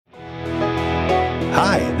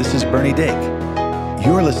Hi, this is Bernie Dake.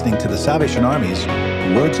 You're listening to the Salvation Army's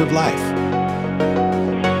Words of Life.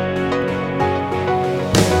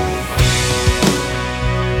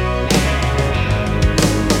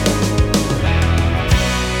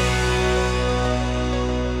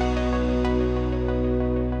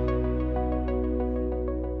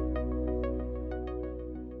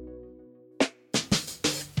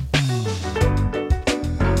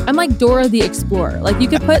 I'm like Dora the Explorer. Like you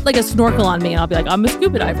could put like a snorkel on me and I'll be like, I'm a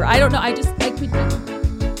scuba diver. I don't know. I could.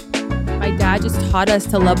 My dad just taught us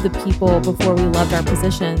to love the people before we loved our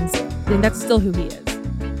positions. And that's still who he is.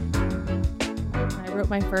 I wrote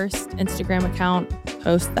my first Instagram account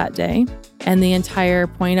post that day. And the entire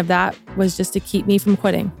point of that was just to keep me from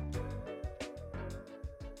quitting.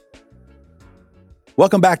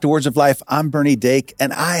 Welcome back to Words of Life. I'm Bernie Dake,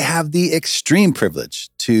 and I have the extreme privilege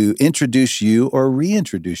to introduce you or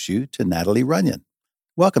reintroduce you to Natalie Runion.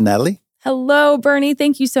 Welcome, Natalie. Hello, Bernie.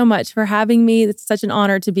 Thank you so much for having me. It's such an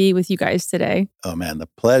honor to be with you guys today. Oh, man, the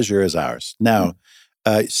pleasure is ours. Now,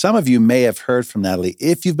 some of you may have heard from Natalie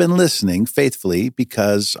if you've been listening faithfully,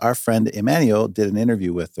 because our friend Emmanuel did an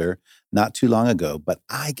interview with her not too long ago. But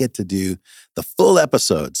I get to do the full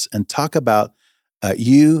episodes and talk about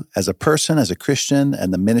you as a person, as a Christian,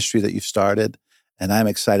 and the ministry that you've started. And I'm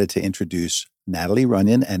excited to introduce Natalie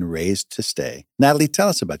Runion and Raised to Stay. Natalie, tell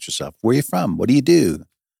us about yourself. Where are you from? What do you do?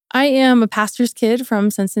 I am a pastor's kid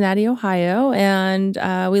from Cincinnati, Ohio, and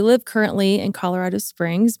we live currently in Colorado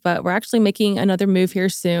Springs, but we're actually making another move here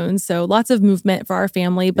soon. So lots of movement for our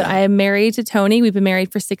family. But I am married to Tony. We've been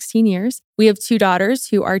married for 16 years. We have two daughters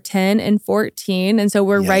who are 10 and 14. And so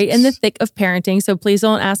we're right in the thick of parenting. So please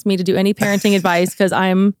don't ask me to do any parenting advice because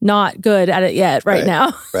I'm not good at it yet right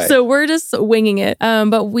now. Right. So we're just winging it.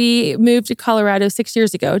 But we moved to Colorado 6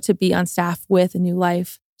 years ago to be on staff with New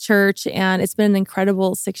Life Church, and it's been an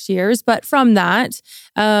incredible 6 years. But from that,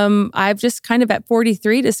 I've just kind of at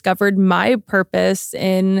 43 discovered my purpose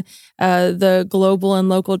in the global and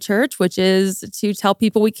local church, which is to tell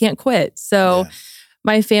people we can't quit. So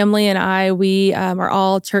my family and I, we are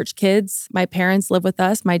all church kids. My parents live with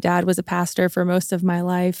us. My dad was a pastor for most of my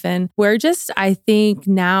life. And we're just, I think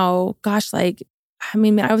now,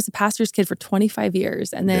 I was a pastor's kid for 25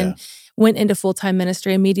 years and then went into full-time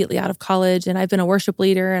ministry immediately out of college. And I've been a worship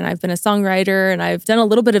leader and I've been a songwriter and I've done a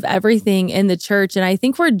little bit of everything in the church. And I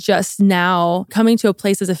think we're just now coming to a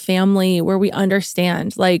place as a family where we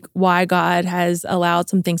understand like why God has allowed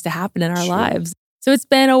some things to happen in our lives. So it's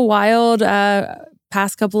been a wild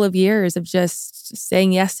past couple of years of just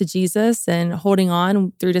saying yes to Jesus and holding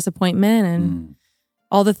on through disappointment and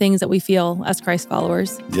all the things that we feel as Christ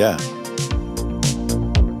followers. Yeah.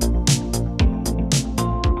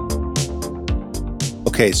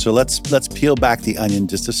 Okay, so let's peel back the onion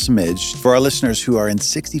just a smidge. For our listeners who are in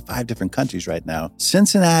 65 different countries right now,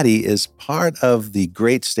 Cincinnati is part of the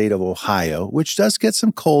great state of Ohio, which does get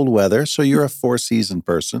some cold weather. So you're a four-season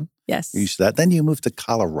person. Yes. You're used to that. Then you move to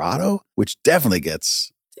Colorado, which definitely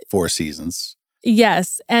gets 4 seasons.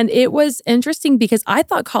 Yes. And it was interesting because I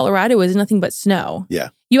thought Colorado was nothing but snow. Yeah.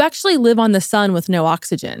 You actually live on the sun with no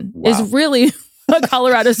oxygen. Wow. Is really what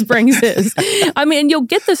Colorado Springs is. I mean, you'll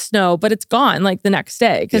get the snow, but it's gone like the next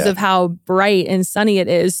day because of how bright and sunny it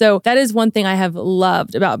is. So that is one thing I have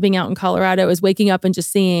loved about being out in Colorado is waking up and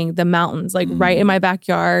just seeing the mountains like right in my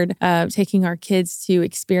backyard, taking our kids to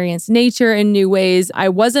experience nature in new ways. I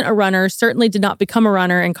wasn't a runner, certainly did not become a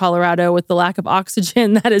runner in Colorado with the lack of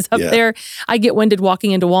oxygen that is up there. I get winded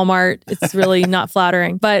walking into Walmart. It's really not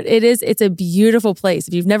flattering, but it's a beautiful place.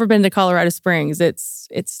 If you've never been to Colorado Springs, it's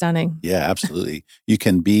stunning. Yeah, absolutely. You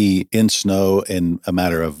can be in snow in a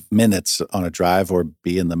matter of minutes on a drive or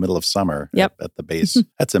be in the middle of summer at the base.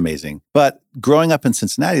 That's amazing. But growing up in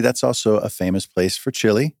Cincinnati, that's also a famous place for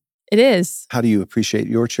chili. It is. How do you appreciate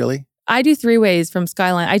your chili? I do 3 ways from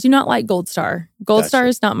Skyline. I do not like Gold Star. Gold Star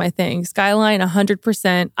is not my thing. Skyline,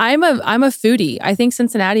 100%. I'm a foodie. I think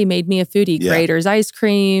Cincinnati made me a foodie. Grater's ice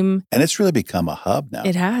cream. And it's really become a hub now.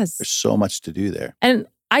 It has. There's so much to do there. And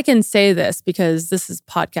I can say this because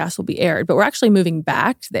podcast will be aired, but we're actually moving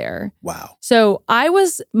back there. Wow. So I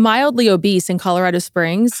was mildly obese in Colorado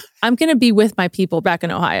Springs. I'm going to be with my people back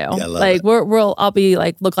in Ohio. Yeah, I love it. I'll be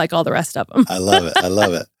like, look like all the rest of them. I love it. I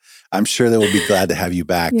love it. I'm sure they will be glad to have you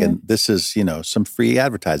back. Yeah. And this is, some free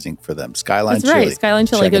advertising for them. Skyline Chili. That's right. Skyline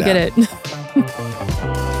Chili. Go get it.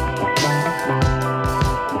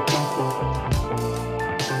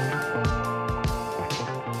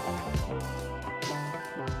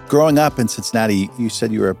 Growing up in Cincinnati, you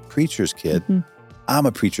said you were a preacher's kid. Mm-hmm. I'm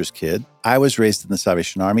a preacher's kid. I was raised in the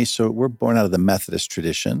Salvation Army, so we're born out of the Methodist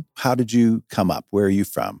tradition. How did you come up? Where are you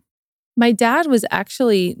from? My dad was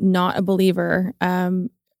actually not a believer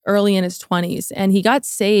early in his 20s, and he got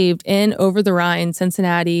saved in Over the Rhine,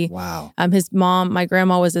 Cincinnati. Wow. His mom, my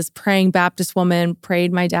grandma, was this praying Baptist woman,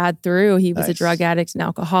 prayed my dad through. He was a drug addict and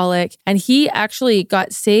alcoholic. And he actually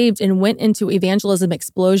got saved and went into Evangelism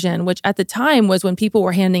Explosion, which at the time was when people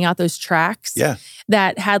were handing out those tracts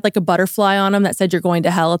that had like a butterfly on them that said you're going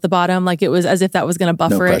to hell at the bottom. Like it was as if that was going to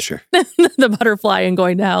buffer the butterfly and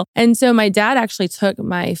going to hell. And so my dad actually took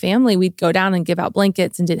my family. We'd go down and give out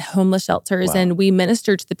blankets and did homeless shelters. And we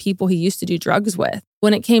ministered to the people he used to do drugs with.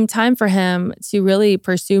 When it came time for him to really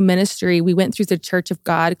pursue ministry, we went through the Church of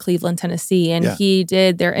God, Cleveland, Tennessee, and he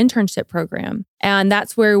did their internship program. And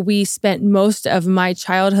that's where we spent most of my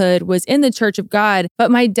childhood, was in the Church of God. But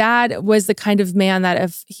my dad was the kind of man that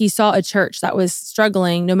if he saw a church that was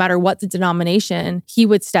struggling, no matter what the denomination, he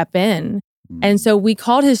would step in. And so we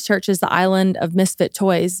called his churches the Island of Misfit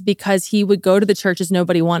Toys because he would go to the churches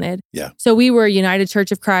nobody wanted. So we were United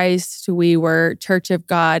Church of Christ, we were Church of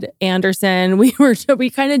God Anderson, we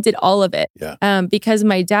kind of did all of it. Because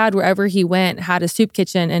my dad, wherever he went, had a soup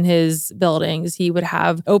kitchen in his buildings. He would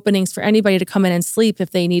have openings for anybody to come in and sleep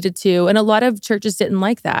if they needed to. And a lot of churches didn't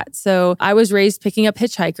like that. So I was raised picking up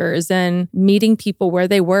hitchhikers and meeting people where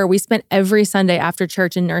they were. We spent every Sunday after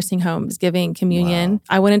church in nursing homes giving communion.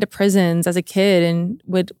 I went into prisons as a kid and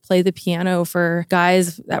would play the piano for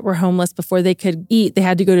guys that were homeless before they could eat. They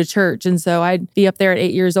had to go to church. And so I'd be up there at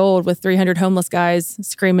 8 years old with 300 homeless guys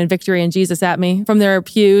screaming victory and Jesus at me from their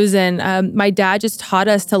pews. And my dad just taught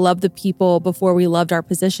us to love the people before we loved our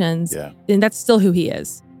positions. And that's still who he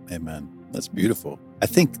is. Amen. That's beautiful. I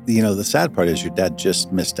think, the sad part is your dad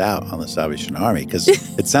just missed out on the Salvation Army because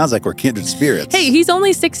it sounds like we're kindred spirits. Hey, he's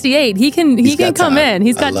only 68. He can come in.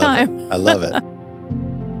 He's got time. I love it.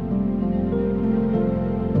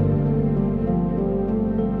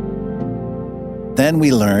 Then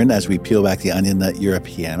we learn, as we peel back the onion, that you're a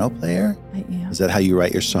piano player. I am. Is that how you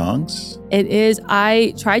write your songs? It is.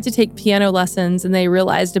 I tried to take piano lessons and they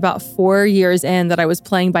realized about 4 years in that I was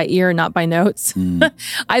playing by ear, not by notes.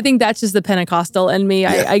 I think that's just the Pentecostal in me.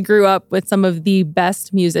 I grew up with some of the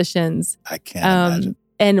best musicians. I can't imagine.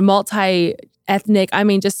 And multi-ethnic,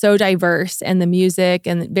 just so diverse, and the music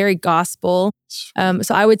and very gospel.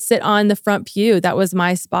 So I would sit on the front pew. That was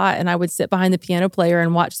my spot. And I would sit behind the piano player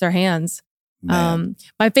and watch their hands.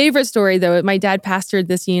 My favorite story, though, my dad pastored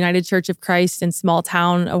this United Church of Christ in small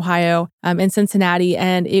town, Ohio, in Cincinnati.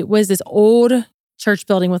 And it was this old church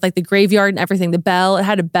building with like the graveyard and everything. The bell, it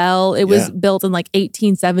had a bell. It was built in like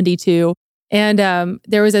 1872. And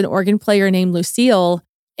there was an organ player named Lucille,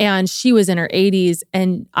 and she was in her 80s.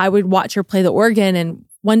 And I would watch her play the organ. And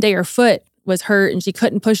one day her foot was hurt and she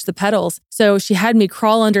couldn't push the pedals. So she had me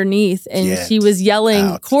crawl underneath and she was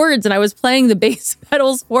yelling chords and I was playing the bass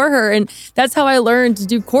pedals for her. And that's how I learned to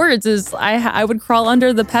do chords is I would crawl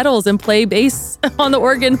under the pedals and play bass on the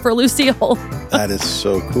organ for Lucille. That is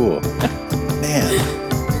so cool. Man.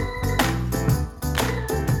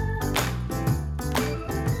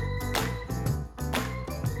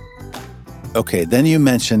 Okay, then you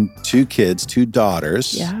mentioned 2 kids, 2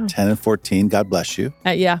 daughters, 10 and 14. God bless you.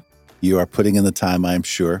 You are putting in the time, I'm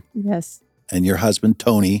sure. Yes. And your husband,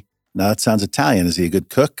 Tony, now that sounds Italian. Is he a good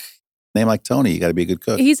cook? Name like Tony, you got to be a good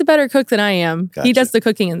cook. He's a better cook than I am. Gotcha. He does the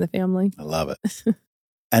cooking in the family. I love it.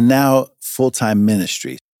 And now full-time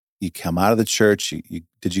ministry. You come out of the church.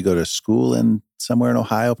 Did you go to school somewhere in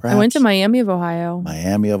Ohio, perhaps? I went to Miami of Ohio.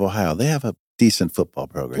 Miami of Ohio. They have a decent football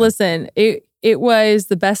program. Listen, it was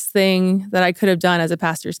the best thing that I could have done as a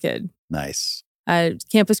pastor's kid. Nice.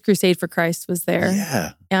 Campus Crusade for Christ was there.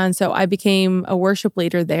 Yeah. And so I became a worship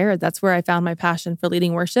leader there. That's where I found my passion for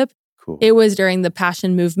leading worship. Cool. It was during the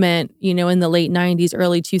Passion movement, in the late 90s,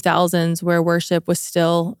 early 2000s, where worship was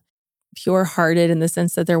still pure-hearted in the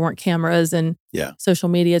sense that there weren't cameras and social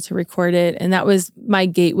media to record it. And that was my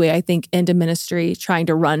gateway, I think, into ministry, trying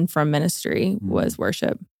to run from ministry was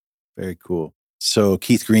worship. Very cool. So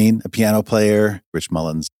Keith Green, a piano player, Rich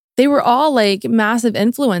Mullins. They were all like massive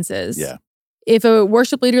influences. Yeah. If a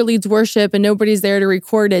worship leader leads worship and nobody's there to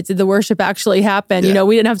record it, did the worship actually happen?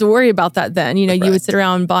 We didn't have to worry about that then. You would sit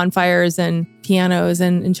around bonfires and pianos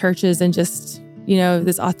and in churches and just,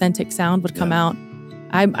 this authentic sound would come out.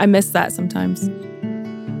 I miss that sometimes.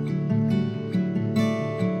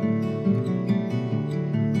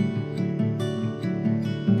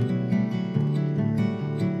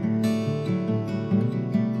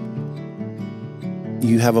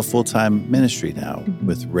 You have a full-time ministry now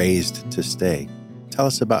with Raised to Stay. Tell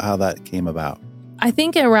us about how that came about. I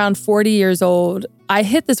think at around 40 years old, I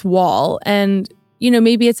hit this wall and,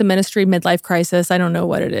 maybe it's a ministry midlife crisis. I don't know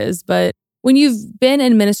what it is, but when you've been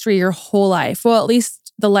in ministry your whole life, well, at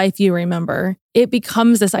least the life you remember, it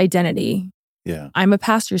becomes this identity. Yeah. I'm a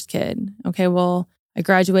pastor's kid. Okay, well, I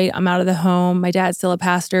graduate, I'm out of the home. My dad's still a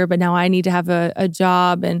pastor, but now I need to have a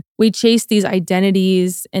job. And we chase these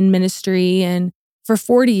identities in ministry. And for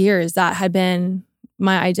 40 years, that had been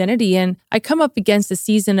my identity. And I come up against a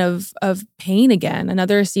season of pain again,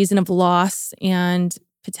 another season of loss and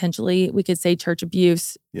potentially, we could say, church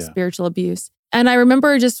abuse, spiritual abuse. And I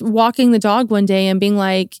remember just walking the dog one day and being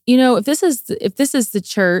like, if this is the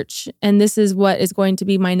church and this is what is going to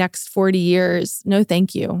be my next 40 years, no,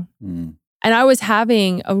 thank you. Mm. And I was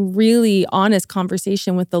having a really honest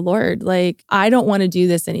conversation with the Lord. Like, I don't want to do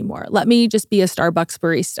this anymore. Let me just be a Starbucks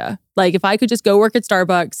barista. Like, if I could just go work at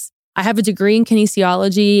Starbucks, I have a degree in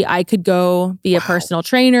kinesiology. I could go be a personal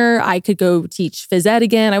trainer. I could go teach phys ed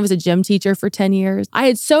again. I was a gym teacher for 10 years. I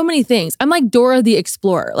had so many things. I'm like Dora the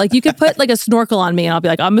Explorer. Like, you could put like a snorkel on me and I'll be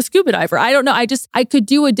like, I'm a scuba diver. I don't know. I could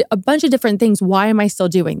do a bunch of different things. Why am I still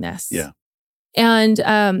doing this? Yeah. And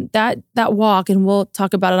that walk, and we'll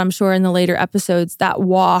talk about it, I'm sure, in the later episodes, that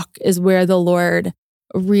walk is where the Lord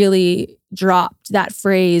really dropped that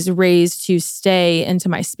phrase, raised to stay, into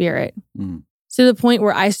my spirit. Mm. To the point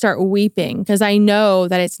where I start weeping because I know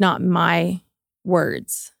that it's not my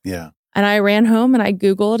words. Yeah. And I ran home and I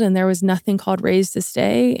Googled and there was nothing called Raised to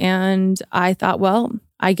Stay. And I thought, well,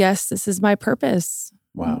 I guess this is my purpose.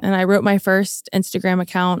 Wow. And I wrote my first Instagram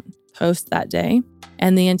account post that day.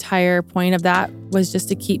 And the entire point of that was just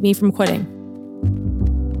to keep me from quitting.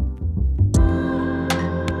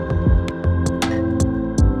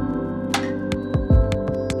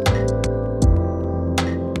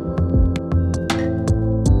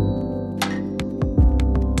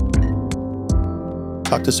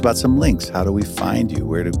 Talk to us about some links. How do we find you?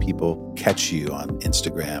 Where do people catch you on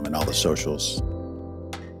Instagram and all the socials?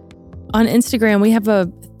 On Instagram, we have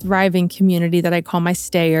a thriving community that I call my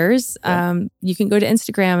stayers. Yeah. You can go to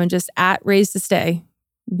Instagram and just @Raised to Stay.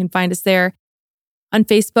 You can find us there. On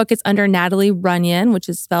Facebook, it's under Natalie Runion, which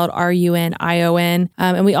is spelled Runion.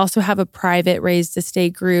 And we also have a private Raised to Stay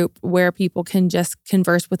group where people can just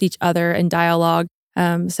converse with each other and dialogue.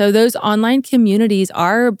 So those online communities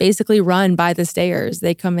are basically run by the stayers.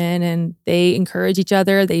 They come in and they encourage each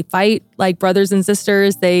other. They fight like brothers and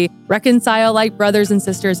sisters. They reconcile like brothers and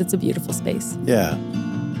sisters. It's a beautiful space. Yeah.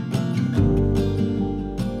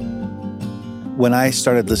 When I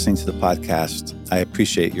started listening to the podcast, I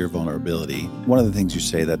appreciate your vulnerability. One of the things you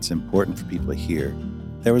say that's important for people to hear,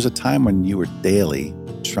 there was a time when you were daily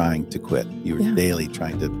trying to quit. You were daily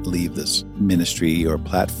trying to leave this ministry or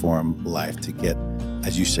platform life to get,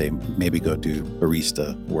 as you say, maybe go do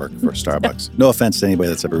barista work for Starbucks. No offense to anybody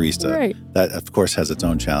that's a barista. Right. That, of course, has its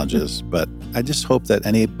own challenges. But I just hope that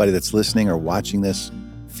anybody that's listening or watching this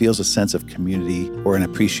feels a sense of community or an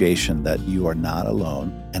appreciation that you are not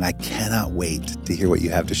alone. And I cannot wait to hear what you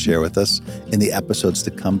have to share with us in the episodes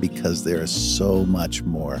to come, because there is so much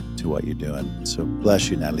more to what you're doing. So bless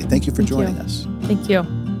you, Natalie. Thank you for joining us. Thank you.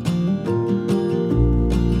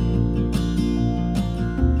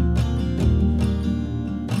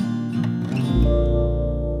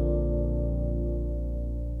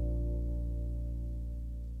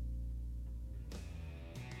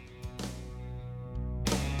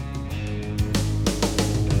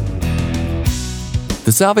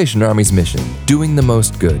 The Salvation Army's mission, doing the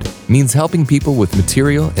most good, means helping people with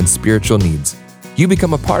material and spiritual needs. You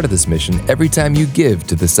become a part of this mission every time you give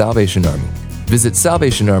to the Salvation Army. Visit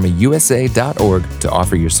salvationarmyusa.org to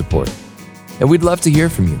offer your support. And we'd love to hear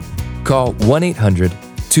from you. Call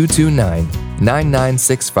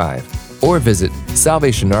 1-800-229-9965 or visit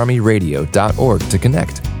salvationarmyradio.org to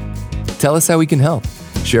connect. Tell us how we can help.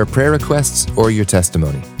 Share prayer requests or your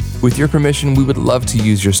testimony. With your permission, we would love to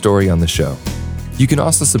use your story on the show. You can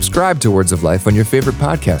also subscribe to Words of Life on your favorite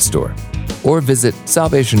podcast store, or visit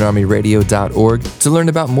salvationarmyradio.org to learn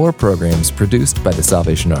about more programs produced by the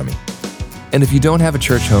Salvation Army. And if you don't have a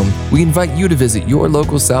church home, we invite you to visit your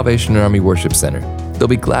local Salvation Army Worship Center. They'll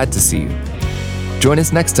be glad to see you. Join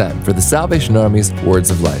us next time for the Salvation Army's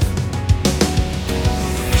Words of Life.